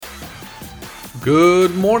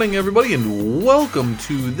Good morning, everybody, and welcome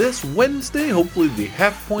to this Wednesday, hopefully the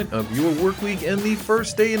half point of your work week and the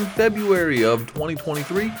first day in February of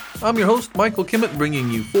 2023. I'm your host, Michael Kimmett, bringing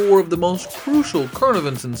you 4 of the most crucial current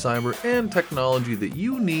events in cyber and technology that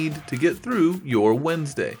you need to get through your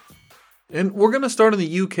Wednesday. And we're going to start in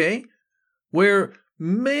the UK, where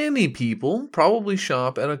many people probably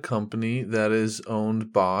shop at a company that is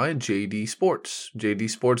owned by JD Sports. JD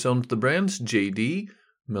Sports owns the brands JD,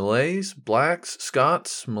 Malays, Blacks,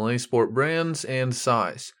 Scots, Malay Sport Brands, and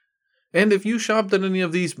Size. And if you shopped at any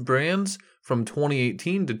of these brands from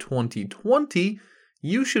 2018 to 2020,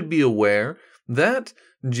 you should be aware that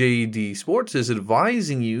JD Sports is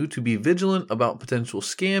advising you to be vigilant about potential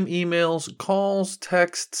scam emails, calls,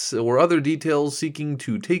 texts, or other details seeking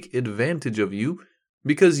to take advantage of you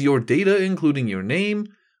because your data, including your name,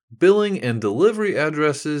 billing and delivery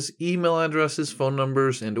addresses, email addresses, phone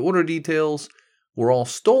numbers, and order details were all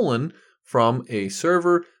stolen from a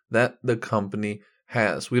server that the company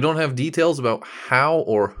has. We don't have details about how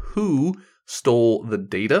or who stole the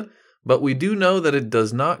data, but we do know that it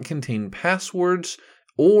does not contain passwords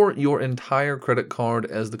or your entire credit card,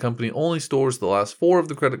 as the company only stores the last 4 of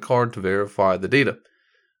the credit card to verify the data.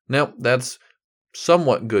 Now, that's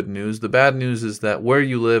somewhat good news. The bad news is that where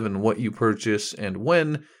you live and what you purchase and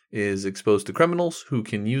when is exposed to criminals who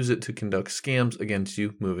can use it to conduct scams against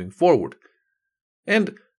you moving forward.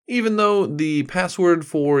 And even though the password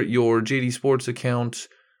for your JD Sports account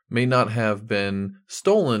may not have been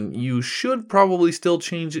stolen, you should probably still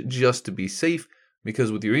change it just to be safe,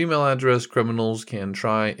 because with your email address, criminals can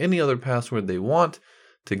try any other password they want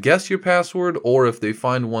to guess your password, or if they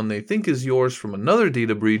find one they think is yours from another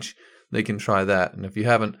data breach, they can try that. And if you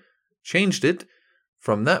haven't changed it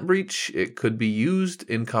from that breach, it could be used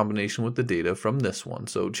in combination with the data from this one.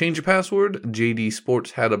 So change your password. JD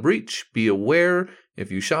Sports had a breach. Be aware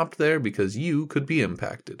if you shopped there, because you could be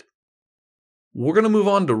impacted. We're going to move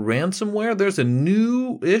on to ransomware. There's a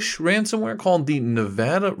new-ish ransomware called the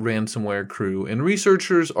Nevada Ransomware Crew, and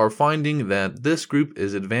researchers are finding that this group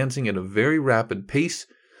is advancing at a very rapid pace,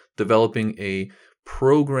 developing a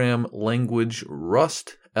program language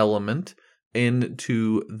Rust element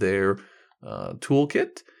into their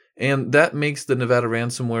toolkit, and that makes the Nevada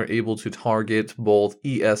ransomware able to target both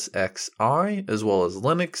ESXi as well as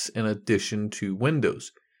Linux in addition to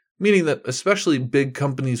Windows, meaning that especially big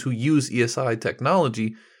companies who use ESXi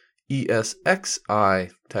technology,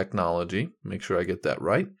 make sure I get that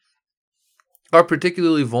right, are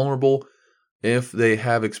particularly vulnerable if they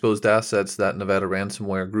have exposed assets that Nevada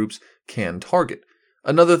ransomware groups can target.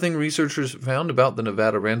 Another thing researchers found about the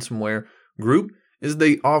Nevada ransomware group is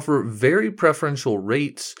they offer very preferential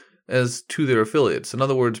rates as to their affiliates. In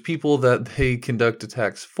other words, people that they conduct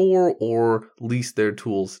attacks for or lease their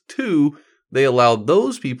tools to, they allow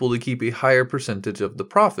those people to keep a higher percentage of the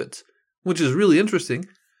profits, which is really interesting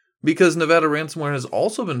because Nevada ransomware has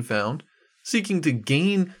also been found seeking to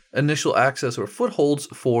gain initial access or footholds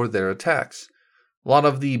for their attacks. A lot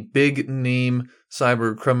of the big name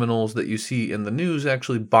cyber criminals that you see in the news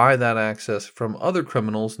actually buy that access from other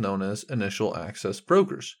criminals known as initial access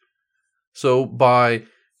brokers. So by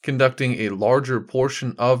conducting a larger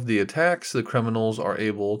portion of the attacks, the criminals are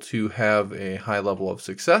able to have a high level of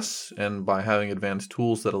success, and by having advanced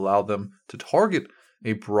tools that allow them to target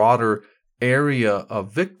a broader area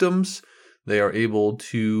of victims, they are able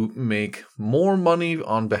to make more money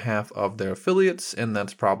on behalf of their affiliates, and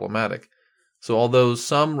that's problematic. So although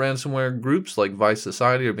some ransomware groups like Vice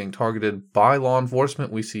Society are being targeted by law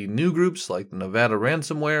enforcement, we see new groups like the Nevada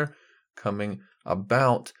ransomware coming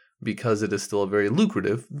about because it is still a very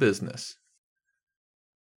lucrative business.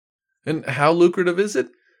 And how lucrative is it?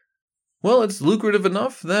 Well, it's lucrative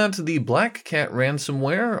enough that the Black Cat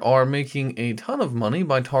ransomware are making a ton of money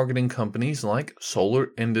by targeting companies like Solar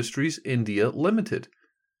Industries India Limited.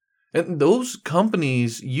 And those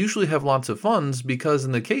companies usually have lots of funds because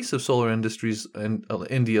in the case of Solar Industries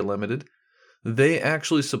India Limited, they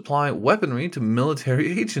actually supply weaponry to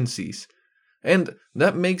military agencies. And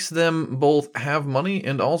that makes them both have money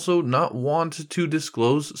and also not want to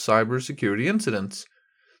disclose cybersecurity incidents.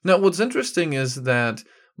 Now, what's interesting is that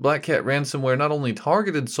Black Cat ransomware not only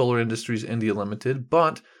targeted Solar Industries India Limited,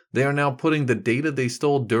 but they are now putting the data they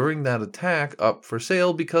stole during that attack up for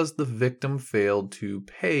sale because the victim failed to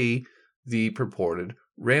pay the purported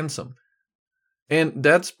ransom. And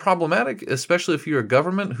that's problematic, especially if you're a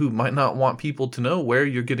government who might not want people to know where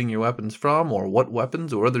you're getting your weapons from or what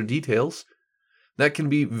weapons or other details. That can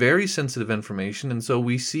be very sensitive information, and so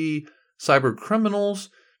we see cyber criminals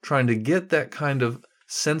trying to get that kind of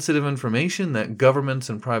sensitive information that governments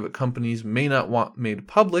and private companies may not want made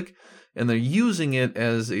public, and they're using it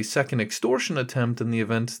as a second extortion attempt in the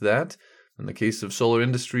event that, in the case of Solar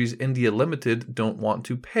Industries India Limited, don't want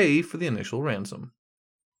to pay for the initial ransom.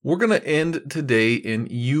 We're going to end today in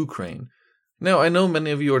Ukraine. Now, I know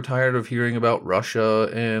many of you are tired of hearing about Russia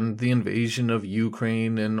and the invasion of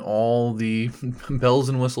Ukraine and all the bells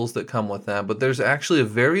and whistles that come with that, but there's actually a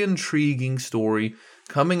very intriguing story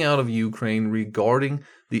coming out of Ukraine regarding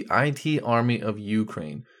the IT Army of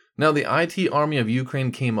Ukraine. Now, the IT Army of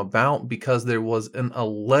Ukraine came about because there was an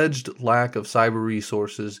alleged lack of cyber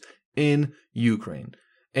resources in Ukraine.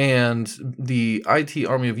 And the IT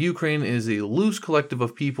Army of Ukraine is a loose collective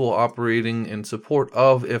of people operating in support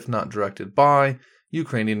of, if not directed by,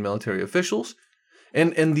 Ukrainian military officials.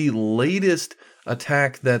 And in the latest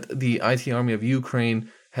attack that the IT Army of Ukraine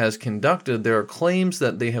has conducted, there are claims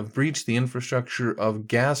that they have breached the infrastructure of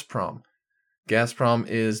Gazprom. Gazprom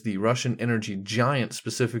is the Russian energy giant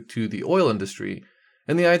specific to the oil industry.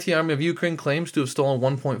 And the IT Army of Ukraine claims to have stolen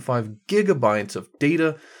 1.5 gigabytes of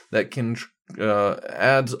data that can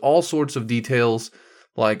adds all sorts of details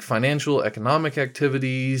like financial, economic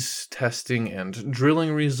activities, testing and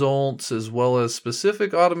drilling results, as well as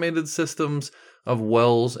specific automated systems of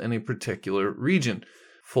wells in a particular region.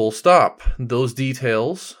 Full stop. Those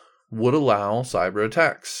details would allow cyber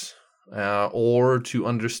attacks, or to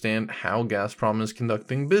understand how Gazprom is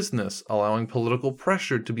conducting business, allowing political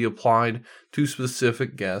pressure to be applied to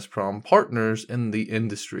specific Gazprom partners in the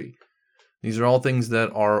industry. These are all things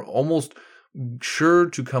that are almost sure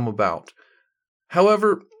to come about.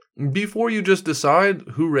 However, before you just decide,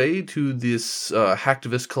 hooray to this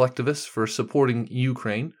hacktivist collectivists for supporting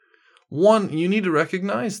Ukraine, one, you need to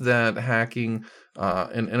recognize that hacking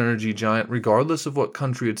an energy giant, regardless of what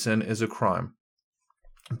country it's in, is a crime.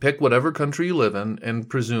 Pick whatever country you live in and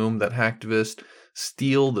presume that hacktivists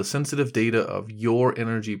steal the sensitive data of your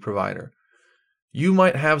energy provider. You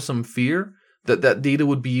might have some fear that that data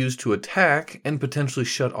would be used to attack and potentially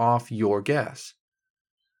shut off your gas.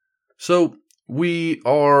 So we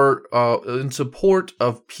are in support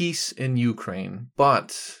of peace in Ukraine,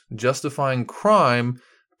 but justifying crime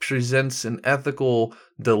presents an ethical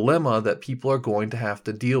dilemma that people are going to have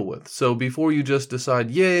to deal with. So before you just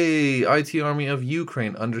decide, yay, IT Army of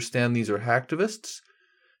Ukraine, understand these are hacktivists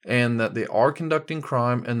and that they are conducting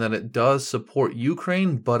crime and that it does support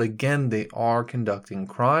Ukraine, but again, they are conducting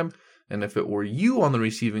crime. And if it were you on the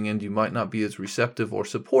receiving end, you might not be as receptive or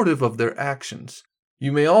supportive of their actions.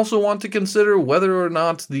 You may also want to consider whether or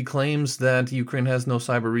not the claims that Ukraine has no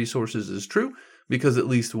cyber resources is true, because at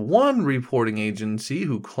least one reporting agency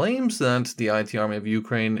who claims that the IT Army of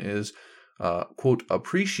Ukraine is, quote,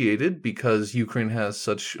 appreciated because Ukraine has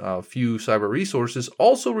such few cyber resources,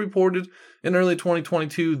 also reported in early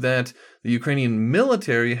 2022 that the Ukrainian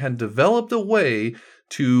military had developed a way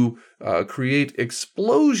to create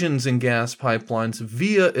explosions in gas pipelines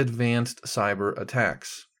via advanced cyber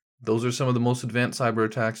attacks. Those are some of the most advanced cyber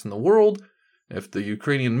attacks in the world. If the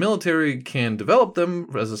Ukrainian military can develop them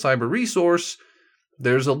as a cyber resource,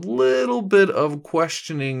 there's a little bit of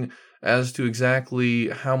questioning as to exactly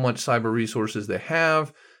how much cyber resources they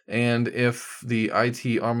have, and if the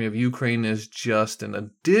IT Army of Ukraine is just an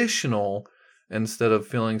additional instead of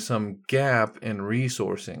filling some gap in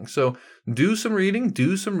resourcing. So do some reading,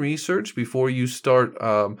 do some research before you start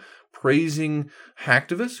praising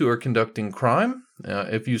hacktivists who are conducting crime.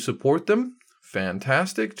 If you support them,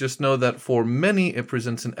 fantastic. Just know that for many it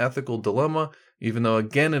presents an ethical dilemma, even though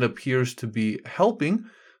again it appears to be helping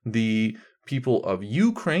the people of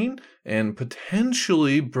Ukraine and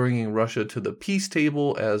potentially bringing Russia to the peace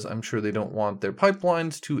table, as I'm sure they don't want their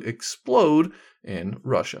pipelines to explode in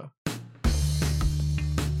Russia.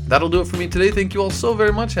 That'll do it for me today. Thank you all so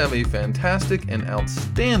very much. Have a fantastic and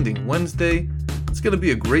outstanding Wednesday. It's going to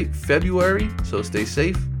be a great February, so stay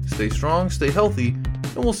safe, stay strong, stay healthy,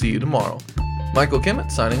 and we'll see you tomorrow. Michael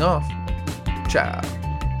Kimmett signing off. Ciao.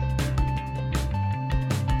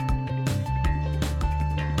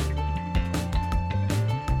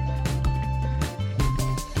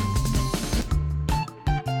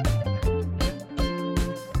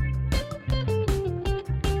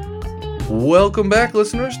 Welcome back,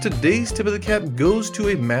 listeners. Today's tip of the cap goes to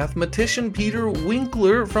a mathematician, Peter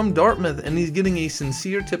Winkler from Dartmouth, and he's getting a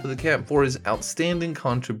sincere tip of the cap for his outstanding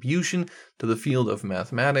contribution to the field of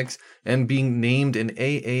mathematics and being named an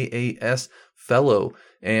AAAS Fellow.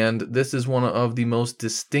 And this is one of the most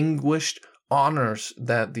distinguished honors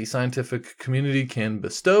that the scientific community can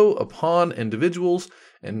bestow upon individuals,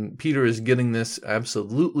 and Peter is getting this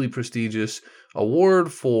absolutely prestigious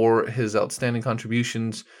award for his outstanding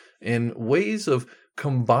contributions in ways of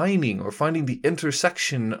combining or finding the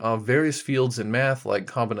intersection of various fields in math like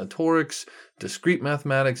combinatorics, discrete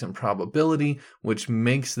mathematics, and probability, which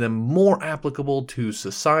makes them more applicable to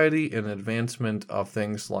society and advancement of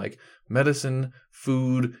things like medicine,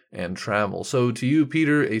 food, and travel. So to you,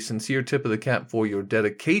 Peter, a sincere tip of the cap for your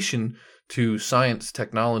dedication to science,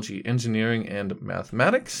 technology, engineering, and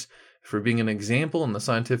mathematics, for being an example in the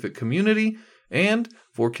scientific community, and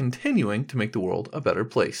for continuing to make the world a better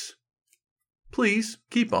place. Please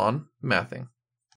keep on mathing.